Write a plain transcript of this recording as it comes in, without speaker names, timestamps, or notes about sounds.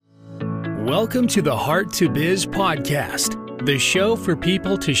Welcome to the Heart to Biz podcast, the show for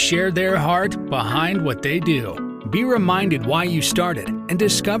people to share their heart behind what they do. Be reminded why you started and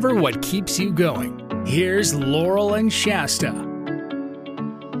discover what keeps you going. Here's Laurel and Shasta.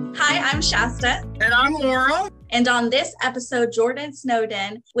 Hi, I'm Shasta. And I'm Laurel. And on this episode, Jordan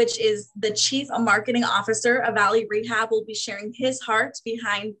Snowden, which is the Chief Marketing Officer of Valley Rehab, will be sharing his heart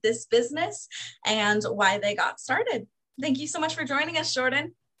behind this business and why they got started. Thank you so much for joining us,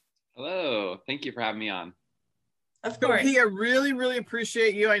 Jordan. Hello. Thank you for having me on. Of course. I really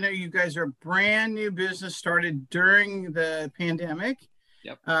appreciate you. I know you guys are a brand new business started during the pandemic.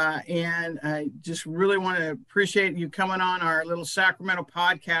 Yep. And I just really want to appreciate you coming on our little Sacramento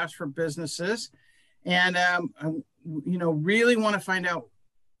podcast for businesses. And, really want to find out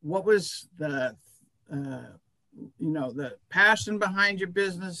what was the passion behind your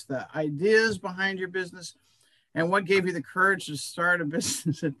business, the ideas behind your business, and what gave you the courage to start a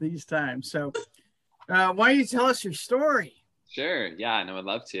business at these times. So why don't you tell us your story? Sure. Yeah, no, I'd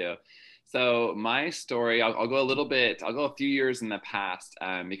love to. So my story, I'll go a few years in the past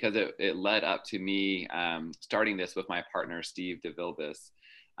because it led up to me starting this with my partner, Steve DeVilbiss.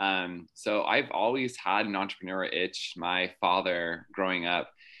 So I've always had an entrepreneur itch. My father growing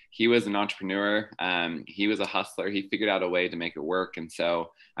up, he was an entrepreneur. He was a hustler. He figured out a way to make it work. And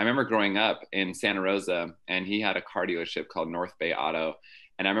so I remember growing up in Santa Rosa, and he had a car dealership called North Bay Auto.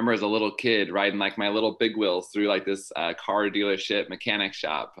 And I remember as a little kid riding like my little big wheels through like this car dealership mechanic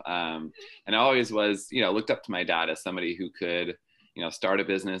shop. And I always was, looked up to my dad as somebody who could, start a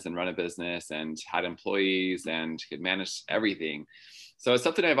business and run a business and had employees and could manage everything. So it's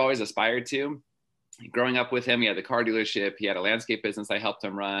something I've always aspired to. Growing up with him, he had the car dealership. He had a landscape business I helped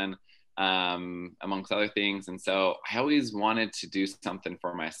him run, amongst other things. And so I always wanted to do something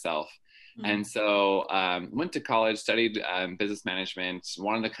for myself. Mm-hmm. And so went to college, studied business management,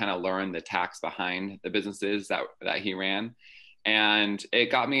 wanted to kind of learn the tax behind the businesses that he ran. And it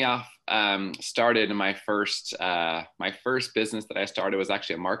got me off started in my first business that I started was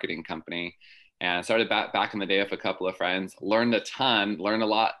actually a marketing company. And I started back in the day with a couple of friends, learned a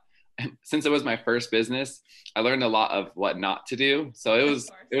lot. Since it was my first business, I learned a lot of what not to do. So it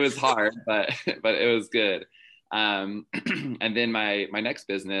was hard, but it was good. And then my next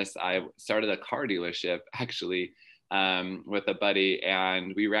business, I started a car dealership actually with a buddy,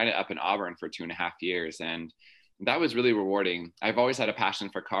 and we ran it up in Auburn for 2.5 years. And that was really rewarding. I've always had a passion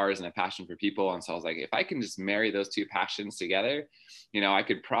for cars and a passion for people. And so I was like, if I can just marry those two passions together, I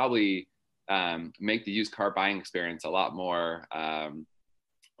could probably make the used car buying experience a lot more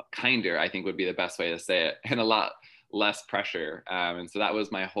kinder, I think would be the best way to say it, and a lot less pressure. And so that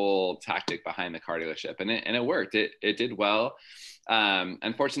was my whole tactic behind the car dealership, and it worked. It did well.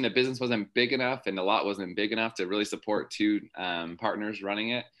 Unfortunately, the business wasn't big enough and the lot wasn't big enough to really support two partners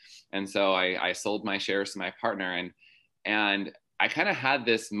running it. And so I sold my shares to my partner, and I kind of had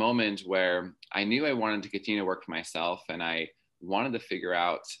this moment where I knew I wanted to continue to work for myself, and I wanted to figure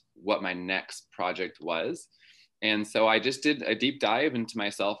out what my next project was. And so I just did a deep dive into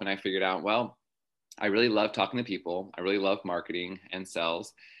myself, and I figured out, well, I really love talking to people. I really love marketing and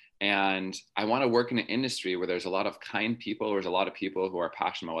sales. And I want to work in an industry where there's a lot of kind people. There's a lot of people who are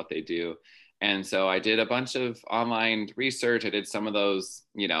passionate about what they do. And so I did a bunch of online research. I did some of those,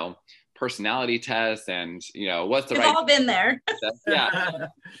 personality tests and, what's the We've right. all been there. Yeah.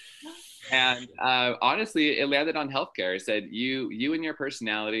 And honestly, it landed on healthcare. It said, you and your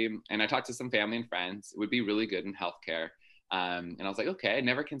personality, and I talked to some family and friends, would be really good in healthcare. And I was like, okay, I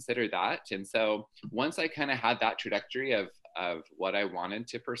never considered that. And so once I kind of had that trajectory of what I wanted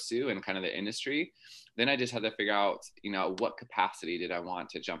to pursue and kind of the industry, then I just had to figure out, what capacity did I want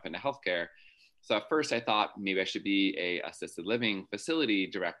to jump into healthcare? So at first I thought maybe I should be a assisted living facility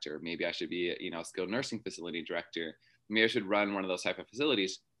director. Maybe I should be a skilled nursing facility director. Maybe I should run one of those type of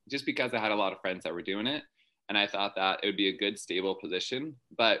facilities, just because I had a lot of friends that were doing it. And I thought that it would be a good, stable position.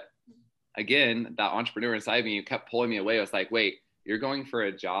 But again, that entrepreneur inside me kept pulling me away. I was like, wait, you're going for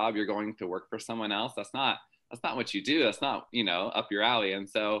a job, you're going to work for someone else. That's not what you do. That's not, up your alley. And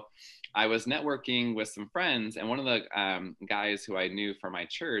so I was networking with some friends, and one of the guys who I knew from my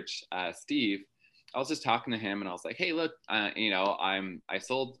church, Steve, I was just talking to him, and I was like, hey, look, I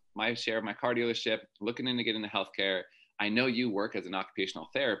sold my share of my car dealership, looking into getting into healthcare. I know you work as an occupational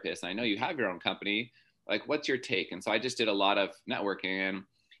therapist, and I know you have your own company. Like, what's your take? And so I just did a lot of networking,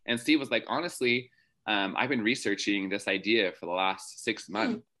 and Steve was like, honestly, I've been researching this idea for the last 6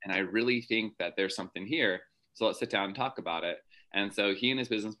 months, and I really think that there's something here. So let's sit down and talk about it. And so he and his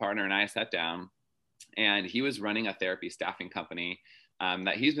business partner and I sat down, and he was running a therapy staffing company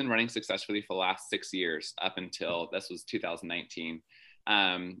that he's been running successfully for the last 6 years up until this was 2019.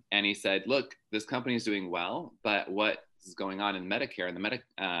 And he said, look, this company is doing well, but what is going on in Medicare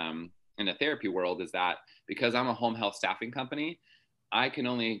and in the therapy world is that because I'm a home health staffing company, I can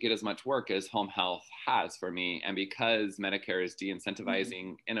only get as much work as home health has for me. And because Medicare is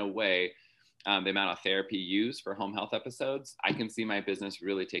de-incentivizing in a way, the amount of therapy used for home health episodes, I can see my business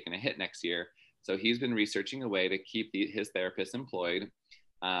really taking a hit next year. So he's been researching a way to keep his therapists employed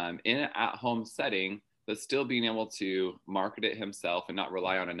in an at-home setting, but still being able to market it himself and not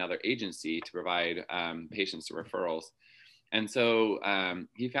rely on another agency to provide patients to referrals. And so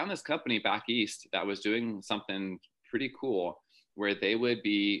he found this company back east that was doing something pretty cool, where they would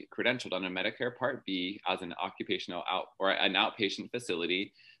be credentialed under Medicare Part B as an occupational an outpatient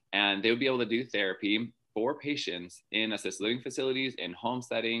facility, and they would be able to do therapy for patients in assisted living facilities, in home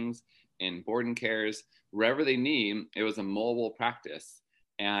settings, in board and cares, wherever they need. It was a mobile practice,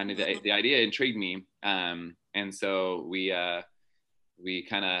 and the idea intrigued me, and so we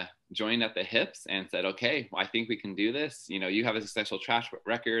kind of joined at the hips and said, okay, well, I think we can do this. You know, you have a successful track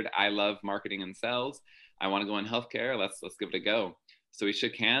record. I love marketing and sales. I want to go in healthcare. Let's give it a go. So we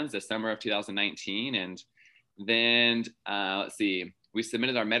shook hands December of 2019. And then let's see, we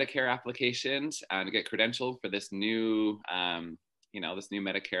submitted our Medicare applications to get credentialed for this new, this new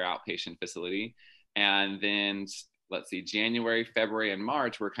Medicare outpatient facility. And then let's see, January, February, and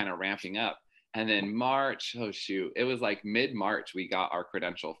March, we're kind of ramping up. And then March, oh shoot, it was like mid-March, we got our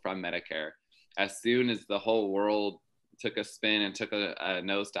credential from Medicare. As soon as the whole world took a spin and took a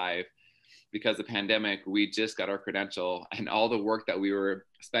nosedive because of the pandemic, we just got our credential, and all the work that we were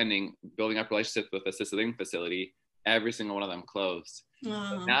spending building up relationships with assisted living facility, every single one of them closed.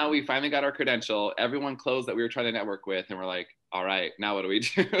 Now we finally got our credential. Everyone closed that we were trying to network with, and we're like, all right, now what do we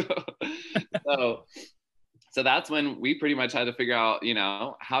do? So that's when we pretty much had to figure out,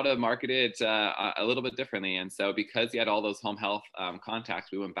 how to market it a little bit differently. And so because he had all those home health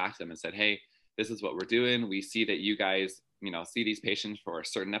contacts, we went back to them and said, hey, this is what we're doing. We see that you guys, see these patients for a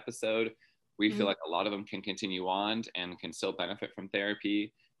certain episode. We feel like a lot of them can continue on and can still benefit from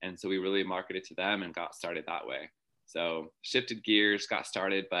therapy. And so we really marketed to them and got started that way. So shifted gears, got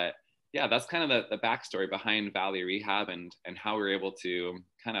started. But yeah, that's kind of the backstory behind Valley Rehab and how we were able to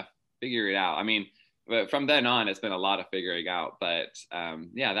kind of figure it out. I mean, but from then on, it's been a lot of figuring out. But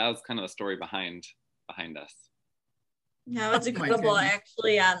yeah, that was kind of the story behind us. Yeah, that's incredible. I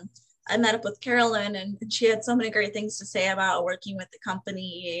actually I met up with Carolyn, and she had so many great things to say about working with the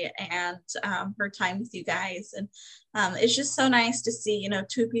company and her time with you guys. And it's just so nice to see,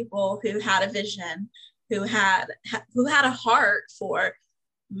 two people who had a vision, who had a heart for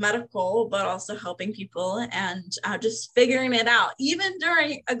medical, but also helping people and just figuring it out, even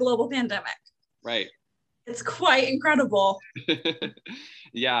during a global pandemic. Right. It's quite incredible.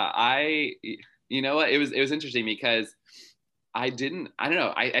 Yeah, you know what? It was interesting because I don't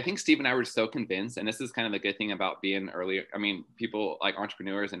know. I think Steve and I were so convinced, and this is kind of the good thing about being early. I mean, people like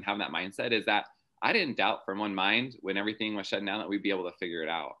entrepreneurs and having that mindset is that I didn't doubt from one mind when everything was shutting down that we'd be able to figure it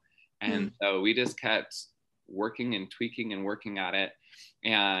out. And so we just kept working and tweaking and working at it.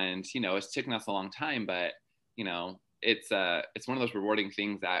 And, it's taken us a long time, but, it's one of those rewarding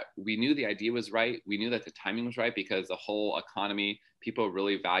things that we knew the idea was right. We knew that the timing was right because the whole economy, people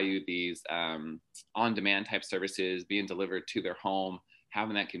really value these on-demand type services being delivered to their home,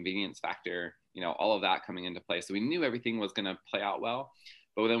 having that convenience factor, all of that coming into play. So we knew everything was going to play out well.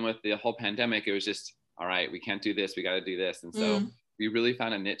 But then with the whole pandemic, it was just, all right, we can't do this. We got to do this. And so we really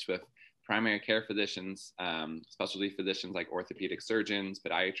found a niche with primary care physicians, specialty physicians like orthopedic surgeons,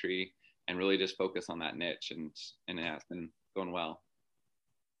 podiatry, and really just focus on that niche, and it has been going well.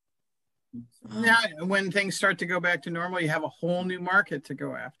 Now, when things start to go back to normal, you have a whole new market to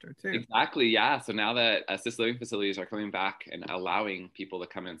go after too. Exactly, yeah. So now that assisted living facilities are coming back and allowing people to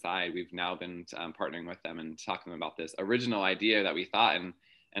come inside, we've now been partnering with them and talking about this original idea that we thought, and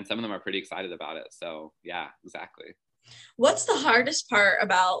some of them are pretty excited about it. So yeah, exactly. What's the hardest part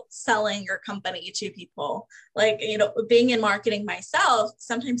about selling your company to people? Like, being in marketing myself,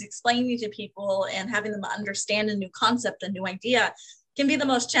 sometimes explaining to people and having them understand a new concept, a new idea can be the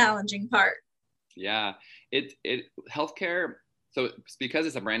most challenging part. Yeah, healthcare. So because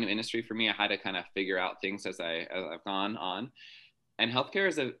it's a brand new industry for me, I had to kind of figure out things as I've gone on. And healthcare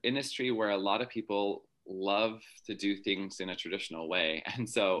is an industry where a lot of people love to do things in a traditional way. And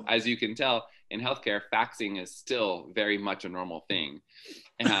so, as you can tell, in healthcare, faxing is still very much a normal thing.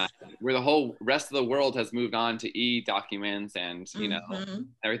 Where the whole rest of the world has moved on to e-documents and,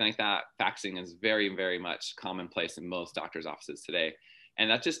 everything like that, faxing is very, very much commonplace in most doctors' offices today.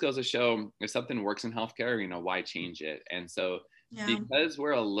 And that just goes to show if something works in healthcare, why change it? And so Yeah. Because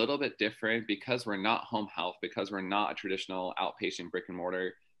we're a little bit different, because we're not home health, because we're not a traditional outpatient brick and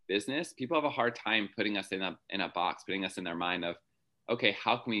mortar business, people have a hard time putting us in a box, putting us in their mind of, okay,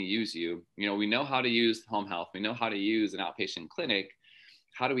 how can we use you? You know, we know how to use home health, we know how to use an outpatient clinic.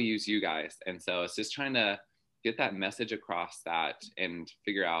 How do we use you guys? And so it's just trying to get that message across that and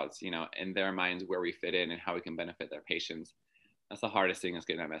figure out, you know, in their minds where we fit in and how we can benefit their patients. That's the hardest thing, is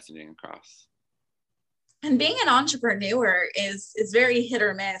getting that messaging across. And being an entrepreneur is very hit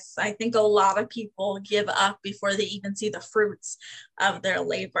or miss. I think a lot of people give up before they even see the fruits of their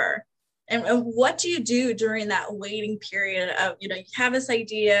labor. And what do you do during that waiting period of, you know, you have this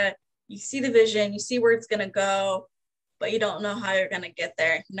idea, you see the vision, you see where it's going to go, but you don't know how you're going to get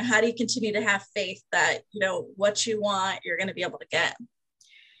there. You know, how do you continue to have faith that, you know, what you want, you're going to be able to get?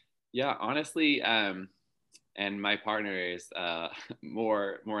 Yeah, honestly, and my partner is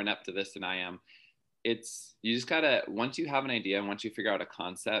more inept to this than I am. It's, you just gotta, once you have an idea and once you figure out a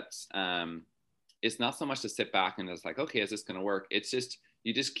concept, it's not so much to sit back and just like, okay, is this gonna work? It's just,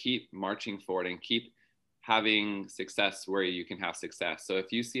 you just keep marching forward and keep having success where you can have success. So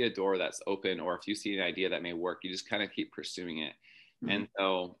if you see a door that's open, or if you see an idea that may work, you just kind of keep pursuing it. Mm-hmm. And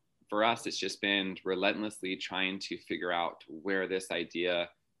so for us, it's just been relentlessly trying to figure out where this idea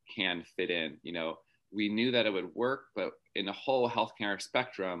can fit in. You know, we knew that it would work, but in the whole healthcare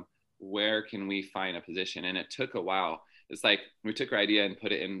spectrum, where can we find a position? And it took a while. It's like we took our idea and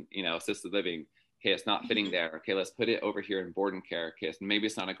put it in, you know, assisted living. Okay, it's not fitting there. Okay, let's put it over here in board and care. Okay, maybe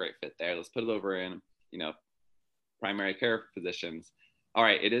it's not a great fit there. Let's put it over in, you know, primary care physicians. All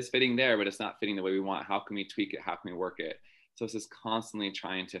right, it is fitting there, but it's not fitting the way we want. How can we tweak it? How can we work it? So it's just constantly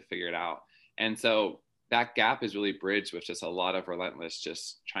trying to figure it out. And so that gap is really bridged with just a lot of relentless,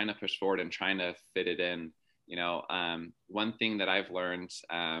 just trying to push forward and trying to fit it in. You know, one thing that I've learned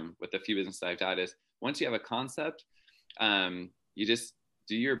with the few businesses I've done is, once you have a concept, you just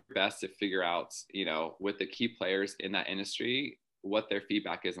do your best to figure out, you know, with the key players in that industry, what their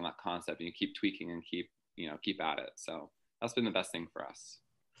feedback is on that concept, and you keep tweaking and keep at it. So that's been the best thing for us.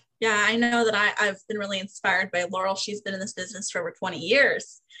 Yeah, I know that I've been really inspired by Laurel. She's been in this business for over 20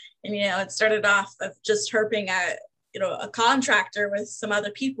 years. And, you know, it started off of just her being a contractor with some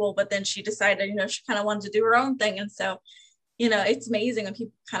other people, but then she decided, you know, she kind of wanted to do her own thing. And so, you know, it's amazing when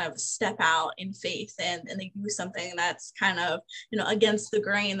people kind of step out in faith and they do something that's kind of, you know, against the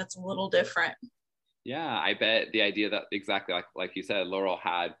grain, that's a little different. Yeah, I bet the idea that exactly like you said, Laurel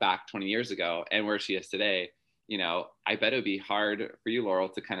had back 20 years ago and where she is today, you know, I bet it would be hard for you, Laurel,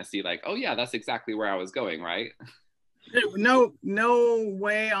 to kind of see like, oh yeah, that's exactly where I was going, right? No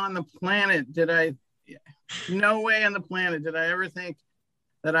way on the planet did I ever think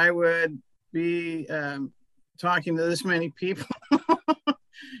that I would be talking to this many people,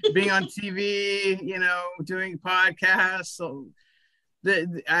 being on TV, you know, doing podcasts. So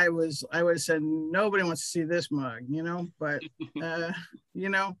I would have said, nobody wants to see this mug, you know, but, you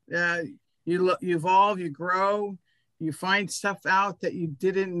know, you evolve, you grow, you find stuff out that you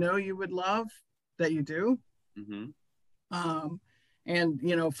didn't know you would love, that you do. Mm-hmm. And,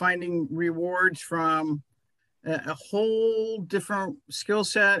 you know, finding rewards from a whole different skill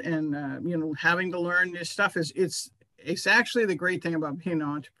set, and, you know, having to learn this stuff it's actually the great thing about being an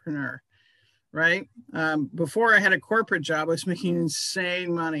entrepreneur. Right. Before I had a corporate job, I was making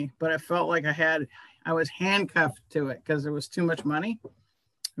insane money, but I felt like I was handcuffed to it because there was too much money.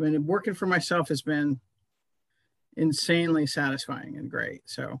 I mean, working for myself has been insanely satisfying and great.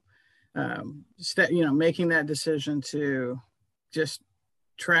 So, you know, making that decision to just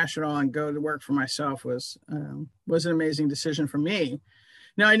trash it all and go to work for myself was an amazing decision for me.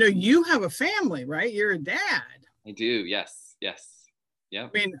 Now, I know you have a family, right? You're a dad. I do. Yes. Yeah. I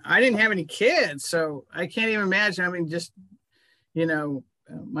mean, I didn't have any kids, so I can't even imagine. I mean, just, you know,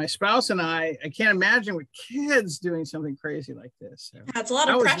 my spouse and I can't imagine with kids doing something crazy like this. So that's a lot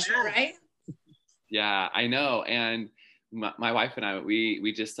of pressure, right? Yeah, I know. And my wife and I,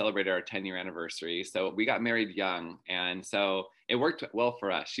 we just celebrated our 10-year anniversary. So we got married young. And so it worked well for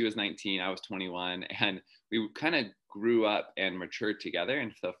us. She was 19, I was 21. And we kind of grew up and matured together.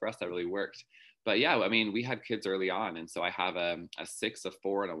 And so for us, that really worked. But yeah, I mean, we had kids early on. And so I have a 6, a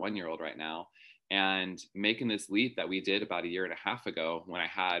 4, and a 1-year-old right now. And making this leap that we did about 1.5 years ago when I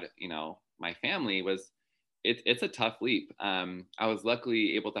had, you know, my family it's a tough leap. I was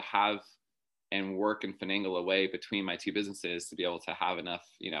luckily able to have and work and finagle a way between my 2 businesses to be able to have enough,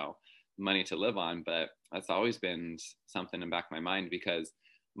 you know, money to live on. But that's always been something in the back of my mind, because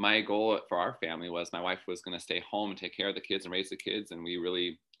my goal for our family was my wife was going to stay home and take care of the kids and raise the kids. And we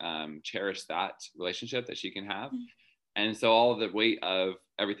really cherish that relationship that she can have. Mm-hmm. And so all of the weight of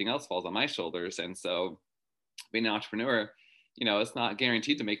everything else falls on my shoulders. And so being an entrepreneur, it's not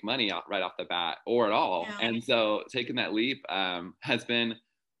guaranteed to make money right off the bat or at all. Yeah. And so taking that leap has been,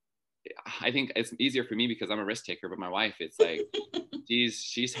 I think it's easier for me because I'm a risk taker, but my wife, it's like,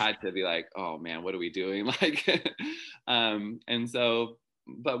 she's had to be like, oh man, what are we doing? Like, and so,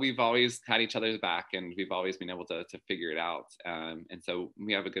 but we've always had each other's back, and we've always been able to figure it out. And so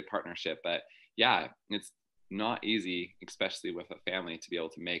we have a good partnership, but yeah, it's not easy, especially with a family, to be able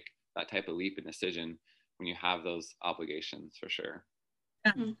to make that type of leap and decision when you have those obligations, for sure.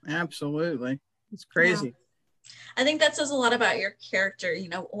 Yeah, absolutely. It's crazy. Yeah. I think that says a lot about your character.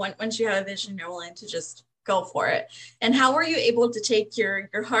 Once you have a vision, you're willing to just go for it. And how were you able to take your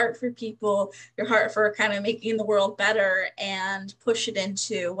heart for people, your heart for kind of making the world better, and push it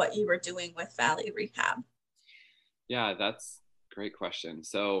into what you were doing with Valley Rehab? Yeah, that's a great question.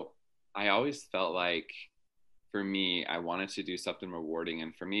 So I always felt like, for me, I wanted to do something rewarding.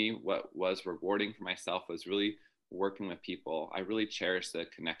 And for me, what was rewarding for myself was really working with people. I really cherish the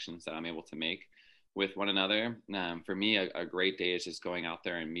connections that I'm able to make with one another. For me, a great day is just going out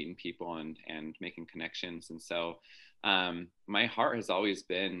there and meeting people and making connections. And so my heart has always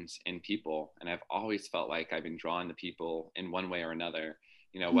been in people, and I've always felt like I've been drawn to people in one way or another.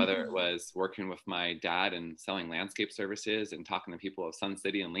 Whether it was working with my dad and selling landscape services and talking to people of Sun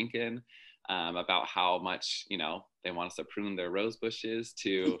City and Lincoln about how much, they want us to prune their rose bushes,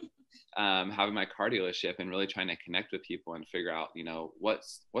 to having my car dealership and really trying to connect with people and figure out,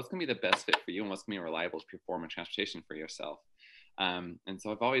 what's going to be the best fit for you and what's going to be a reliable form of transportation for yourself. And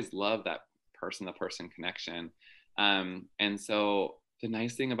so I've always loved that person-to-person connection. And so the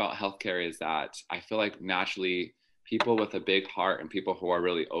nice thing about healthcare is that I feel like naturally people with a big heart and people who are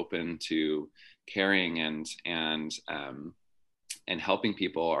really open to caring and helping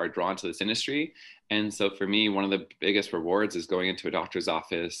people are drawn to this industry. And so for me, one of the biggest rewards is going into a doctor's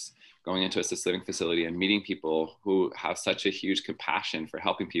office, going into a assisted living facility, and meeting people who have such a huge compassion for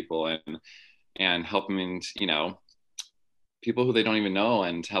helping people and helping, people who they don't even know,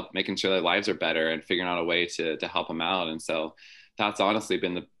 and making sure their lives are better and figuring out a way to help them out. And so that's honestly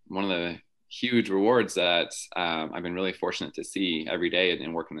been one of the huge rewards that I've been really fortunate to see every day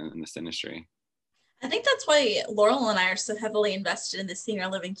in working in this industry. I think that's why Laurel and I are so heavily invested in the senior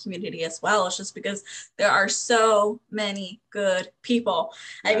living community as well. It's just because there are so many good people.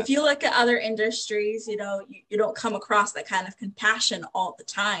 Yeah. And if you look at other industries, you don't come across that kind of compassion all the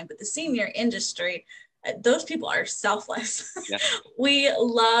time. But the senior industry, those people are selfless. Yeah. We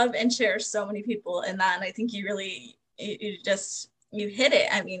love and cherish so many people in that. And I think you hit it.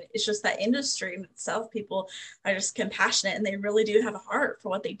 I mean, it's just that industry in itself, people are just compassionate, and they really do have a heart for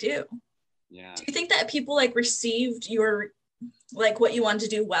what they do. Yeah. Do you think that people received your what you wanted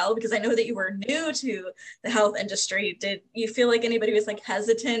to do well? Because I know that you were new to the health industry. Did you feel like anybody was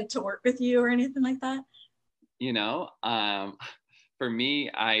hesitant to work with you or anything like that? For me,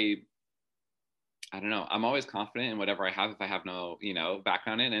 I don't know. I'm always confident in whatever I have if I have no,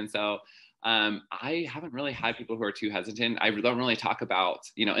 background in. And so I haven't really had people who are too hesitant. I don't really talk about,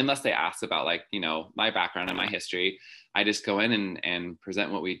 unless they ask about my background and my history. I just go in and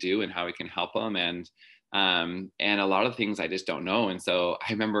present what we do and how we can help them. And a lot of things I just don't know. And so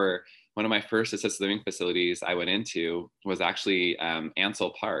I remember one of my first assisted living facilities I went into was actually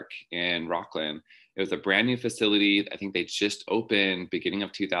Ansel Park in Rockland. It was a brand new facility. I think they just opened beginning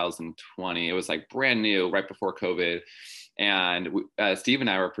of 2020. It was brand new, right before COVID. And Steve and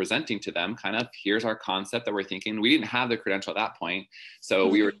I were presenting to them here's our concept that we're thinking. We didn't have the credential at that point. So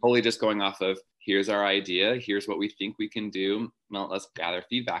we were totally just going off of, here's our idea. Here's what we think we can do. Well, let's gather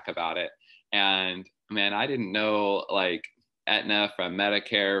feedback about it. And man, I didn't know Aetna from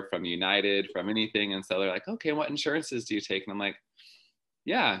Medicare, from United, from anything. And so they're like, okay, what insurances do you take? And I'm like,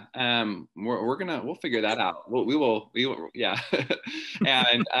 yeah, we'll figure that out. We will, yeah.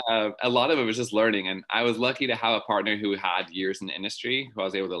 And a lot of it was just learning. And I was lucky to have a partner who had years in the industry, who I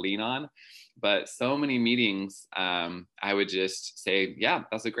was able to lean on. But so many meetings, I would just say, yeah,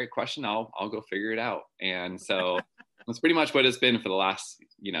 that's a great question. I'll go figure it out. And so that's pretty much what it's been for the last,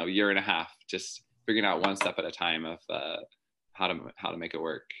 year and a half, just figuring out one step at a time of how to make it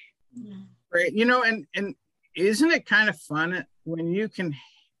work. Great. And isn't it kind of fun when you can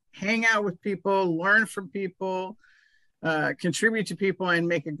hang out with people, learn from people, contribute to people, and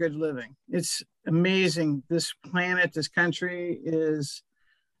make a good living? It's amazing. This planet, this country is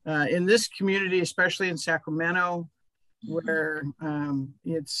in this community, especially in Sacramento, where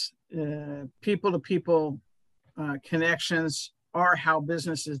it's people to people connections are how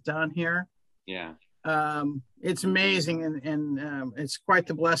business is done here. Yeah. It's amazing. And it's quite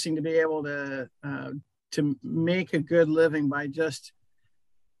the blessing to be able to make a good living by just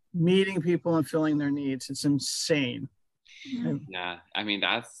meeting people and filling their needs. It's insane. Yeah, I mean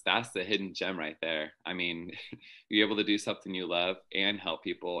that's the hidden gem right there. I mean, you're able to do something you love and help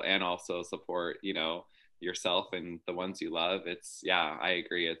people and also support, yourself and the ones you love. It's yeah, I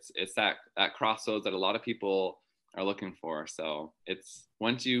agree. It's that crossroads that a lot of people are looking for. So it's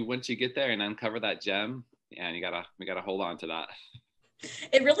once you get there and uncover that gem, yeah, we gotta hold on to that.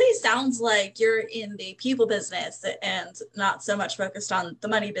 It really sounds like you're in the people business and not so much focused on the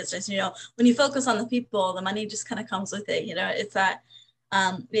money business. When you focus on the people, the money just kind of comes with it. It's that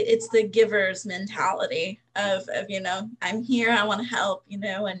it's the giver's mentality of I'm here, I want to help,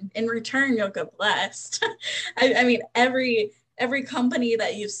 and in return you'll get blessed. I mean, every company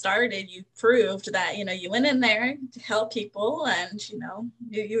that you've started, you proved that you went in there to help people, and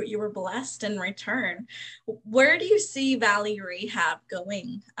you were blessed in return. Where do you see Valley Rehab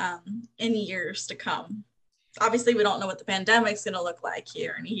going in years to come? Obviously, we don't know what the pandemic's going to look like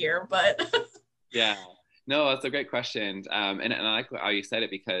here in a year, but Yeah. No, that's a great question. And I like how you said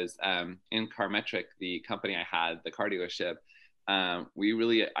it because in Carmetric, the company I had, the car dealership,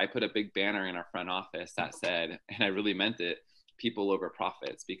 I put a big banner in our front office that said, and I really meant it, people over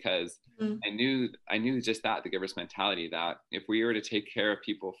profits, because I knew just that, the giver's mentality, that if we were to take care of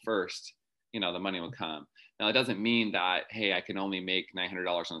people first, the money will come. Now, it doesn't mean that, hey, I can only make $900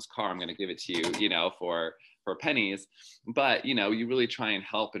 on this car, I'm going to give it to you, for pennies, but you really try and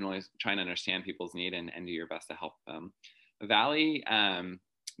help and really try and understand people's need and do your best to help them. Valley,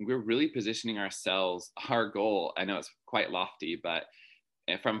 we're really positioning ourselves, our goal, I know it's quite lofty, but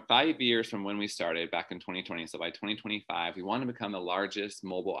from 5 years from when we started back in 2020, so by 2025, we want to become the largest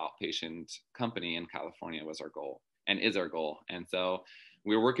mobile outpatient company in California was our goal and is our goal. And so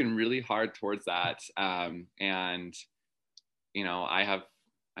we're working really hard towards that. And I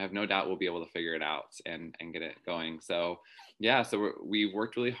have no doubt we'll be able to figure it out and get it going. So yeah, so we've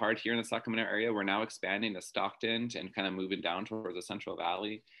worked really hard here in the Sacramento area. We're now expanding to Stockton and kind of moving down towards the Central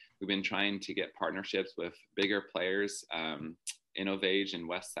Valley. We've been trying to get partnerships with bigger players, Innovage and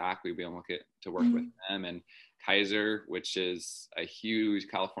West Sac. We've been able to work with them, and Kaiser, which is a huge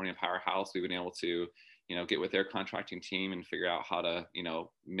California powerhouse. We've been able to, get with their contracting team and figure out how to,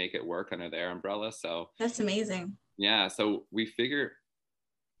 make it work under their umbrella. So that's amazing. Yeah. So we figure,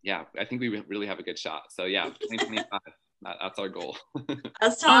 yeah, I think we really have a good shot. So yeah, 2025, that's our goal. I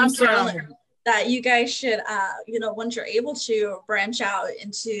was telling Carla that you guys should, once you're able to, branch out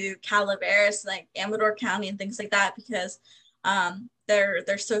into Calaveras, like Amador County and things like that, because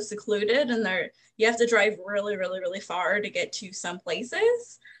they're so secluded, and you have to drive really, really, really far to get to some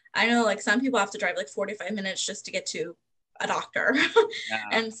places. I know, like, some people have to drive like 45 minutes just to get to a doctor. Yeah.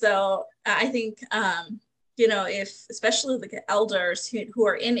 And so I think if especially the elders who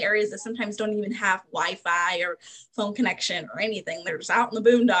are in areas that sometimes don't even have Wi-Fi or phone connection or anything, they're just out in the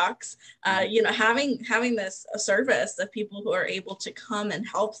boondocks, having this a service of people who are able to come and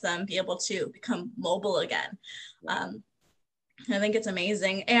help them be able to become mobile again. I think it's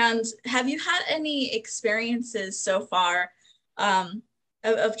amazing. And have you had any experiences so far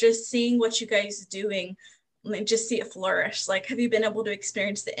of just seeing what you guys are doing, and just see it flourish? Like, have you been able to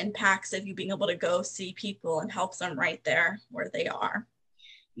experience the impacts of you being able to go see people and help them right there where they are?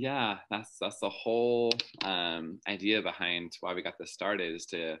 Yeah, that's the whole idea behind why we got this started, is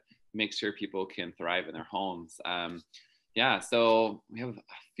to make sure people can thrive in their homes. Yeah, so we have a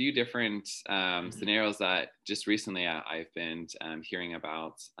few different scenarios that just recently I've been hearing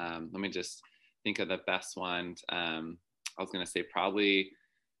about. Let me just think of the best one. I was going to say probably,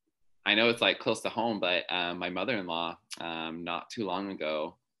 I know it's like close to home, but my mother-in-law, not too long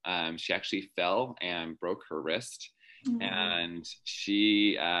ago, she actually fell and broke her wrist. Mm-hmm. And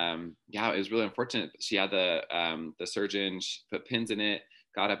she, it was really unfortunate. She had the surgeon put pins in it,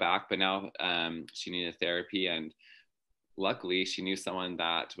 got it back, but now she needed therapy. And luckily she knew someone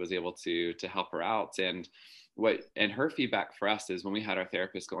that was able to help her out. And her feedback for us is, when we had our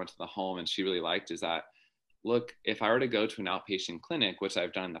therapist go into the home, and she really liked, is that, look, if I were to go to an outpatient clinic, which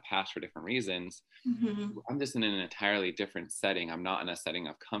I've done in the past for different reasons, mm-hmm. I'm just in an entirely different setting. I'm not in a setting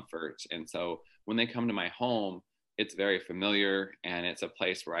of comfort. And so when they come to my home, it's very familiar, and it's a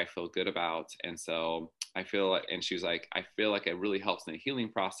place where I feel good about. And so I feel like, and she's like, I feel like it really helps in the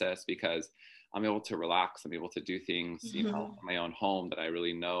healing process, because I'm able to relax. I'm able to do things, mm-hmm. In my own home that I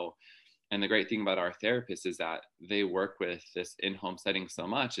really know. And the great thing about our therapists is that they work with this in-home setting so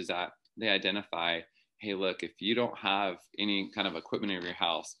much, is that they identify, hey, look, if you don't have any kind of equipment in your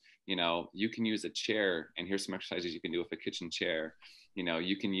house, you can use a chair, and here's some exercises you can do with a kitchen chair.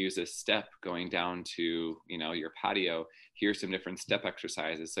 You can use a step going down to, your patio. Here's some different step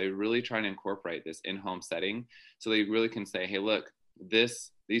exercises. So really trying to incorporate this in-home setting, so they really can say, hey, look,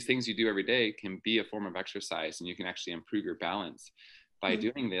 this these things you do every day can be a form of exercise, and you can actually improve your balance by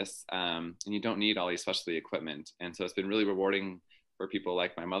doing this. And you don't need all these specialty equipment. And so it's been really rewarding for people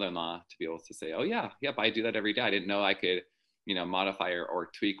like my mother-in-law to be able to say, oh yeah, yep, I do that every day. I didn't know I could, modify or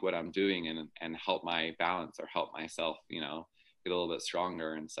tweak what I'm doing and help my balance or help myself, get a little bit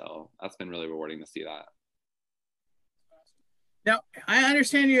stronger. And so that's been really rewarding to see that. Now, I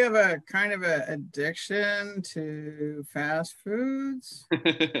understand you have a kind of a addiction to fast foods. So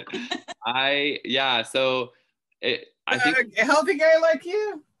I think a healthy guy like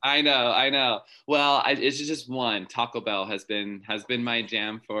you. I know. Well, it's just one. Taco Bell has been my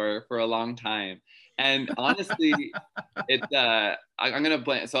jam for a long time. And honestly, I'm gonna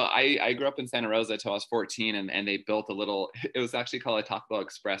blame. So I grew up in Santa Rosa till I was 14, and they built it was actually called a Taco Bell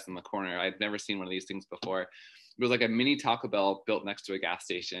Express in the corner. I'd never seen one of these things before. It was like a mini Taco Bell built next to a gas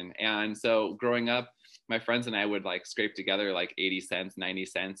station. And so growing up, my friends and I would like scrape together like 80 cents, 90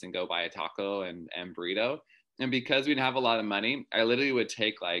 cents and go buy a taco and burrito. And because we didn't have a lot of money, I literally would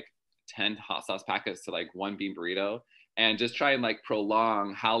take like 10 hot sauce packets to like one bean burrito and just try and like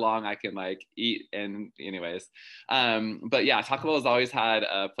prolong how long I can like eat. And anyways, but yeah, Taco Bell has always had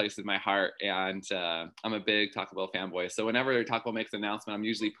a place in my heart, and I'm a big Taco Bell fanboy. So whenever Taco Bell makes an announcement, I'm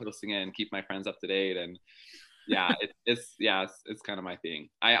usually posting it and keep my friends up to date. And yeah, it's kind of my thing.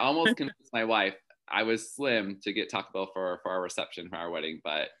 I almost convinced my wife. I was slim to get Taco Bell for our reception for our wedding,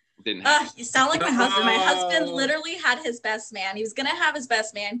 but didn't happen. You sound like my husband. My husband literally had his best man. He was gonna have his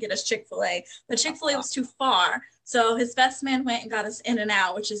best man get us Chick-fil-A, but Chick-fil-A was too far. So his best man went and got us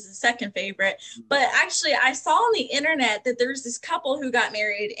In-N-Out, which is his second favorite. But actually, I saw on the internet that there's this couple who got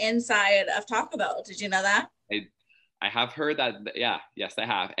married inside of Taco Bell. Did you know that? I have heard that. Yeah, yes, I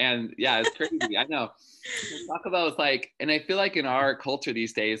have. And yeah, it's crazy. I know. Taco Bell is like, and I feel like in our culture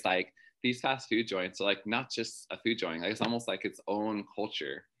these days, like these fast food joints are like not just a food joint. Like it's almost like its own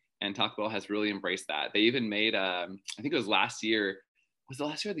culture. And Taco Bell has really embraced that. They even made, I think it was last year. Was it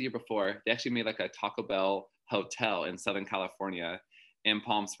last year or the year before? They actually made like a Taco Bell hotel in Southern California in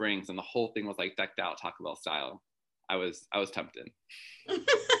Palm Springs. And the whole thing was like decked out Taco Bell style. I was tempted.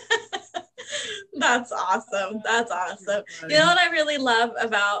 That's awesome. That's awesome. You know what I really love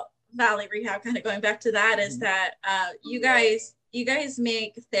about Valley Rehab, kind of going back to that, is that you guys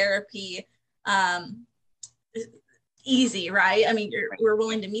make therapy easy, right? I mean, we're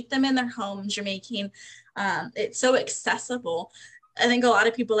willing to meet them in their homes. You're making it so accessible. I think a lot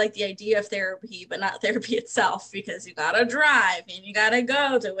of people like the idea of therapy, but not therapy itself, because you gotta drive and you gotta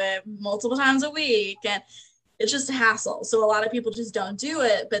go to it multiple times a week, and it's just a hassle. So a lot of people just don't do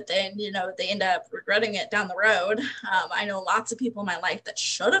it, but then, they end up regretting it down the road. I know lots of people in my life that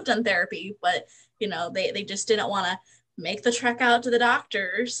should have done therapy, but, they just didn't want to make the trek out to the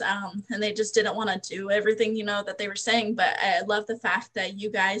doctors. And they just didn't want to do everything, that they were saying. But I love the fact that you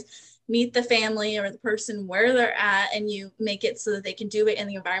guys meet the family or the person where they're at, and you make it so that they can do it in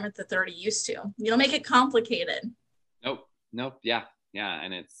the environment that they're already used to. You don't make it complicated. Nope. Yeah.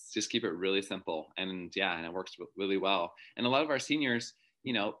 And it's just keep it really simple. And it works really well. And a lot of our seniors,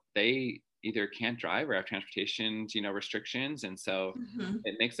 they either can't drive or have transportation, restrictions. And so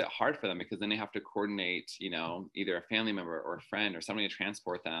it makes it hard for them, because then they have to coordinate, either a family member or a friend or somebody to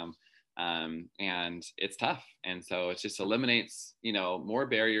transport them. And it's tough. And so it just eliminates, more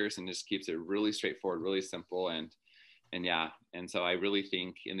barriers and just keeps it really straightforward, really simple. And so I really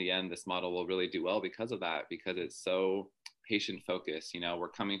think in the end, this model will really do well because of that, because it's so patient focused. We're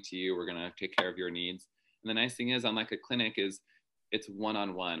coming to you, we're going to take care of your needs. And the nice thing is, unlike a clinic, is it's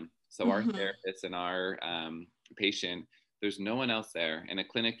one-on-one. So our therapist and our patient, there's no one else there. In a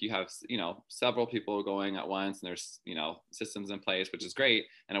clinic, you have, several people going at once, and there's, systems in place, which is great,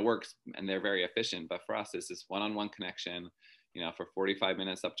 and it works, and they're very efficient. But for us, it's this one-on-one connection, for 45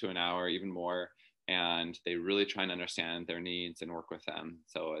 minutes up to an hour, even more. And they really try and understand their needs and work with them.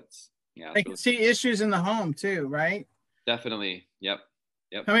 So it's, I can see issues in the home too, right? Definitely. Yep.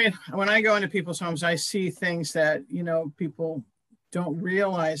 I mean, when I go into people's homes, I see things that, people don't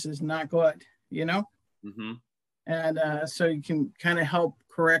realize is not good, And so you can kind of help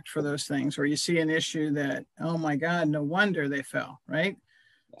correct for those things, or you see an issue that, oh my God, no wonder they fell, right?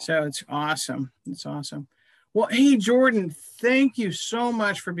 Yeah. So it's awesome. It's awesome. Well, hey, Jordan, thank you so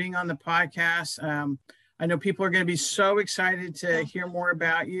much for being on the podcast. I know people are going to be so excited to hear more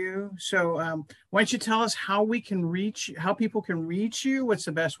about you. So why don't you tell us how people can reach you? What's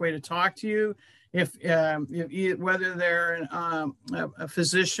the best way to talk to you? If whether they're a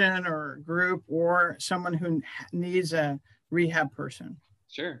physician or a group or someone who needs a rehab person.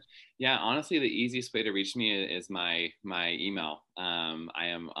 Sure. Yeah. Honestly, the easiest way to reach me is my email. I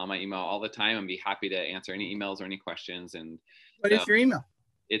am on my email all the time. I'd be happy to answer any emails or any questions. And what is your email?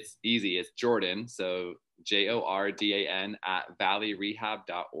 it's easy. It's Jordan. So JORDAN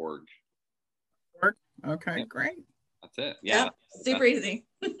 @valleyrehab.org. Okay, Yep. great. That's it. Yeah. Yep, super easy.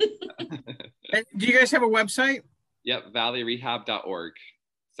 Do you guys have a website? Yep, valleyrehab.org.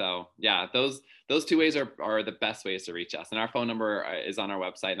 So yeah, those two ways are the best ways to reach us. And our phone number is on our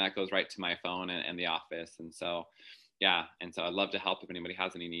website, and that goes right to my phone and the office. And so, yeah. And so I'd love to help if anybody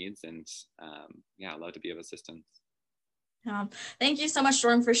has any needs. And yeah, I'd love to be of assistance. Thank you so much,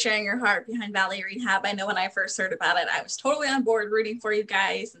 Jordan, for sharing your heart behind Valley Rehab. I know when I first heard about it, I was totally on board rooting for you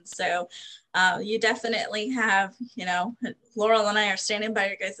guys. And so you definitely have, Laurel and I are standing by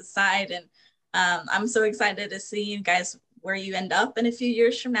your guys' side. And I'm so excited to see you guys where you end up in a few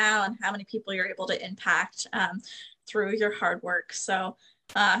years from now and how many people you're able to impact through your hard work. So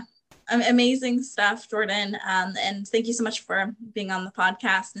amazing stuff, Jordan. And thank you so much for being on the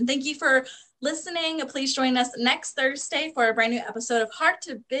podcast. And thank you for listening. Please join us next Thursday for a brand new episode of Heart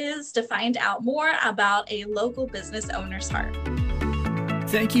to Biz to find out more about a local business owner's heart.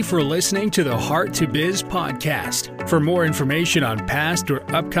 Thank you for listening to the Heart to Biz podcast. For more information on past or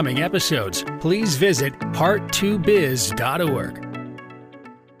upcoming episodes, please visit heart2biz.org.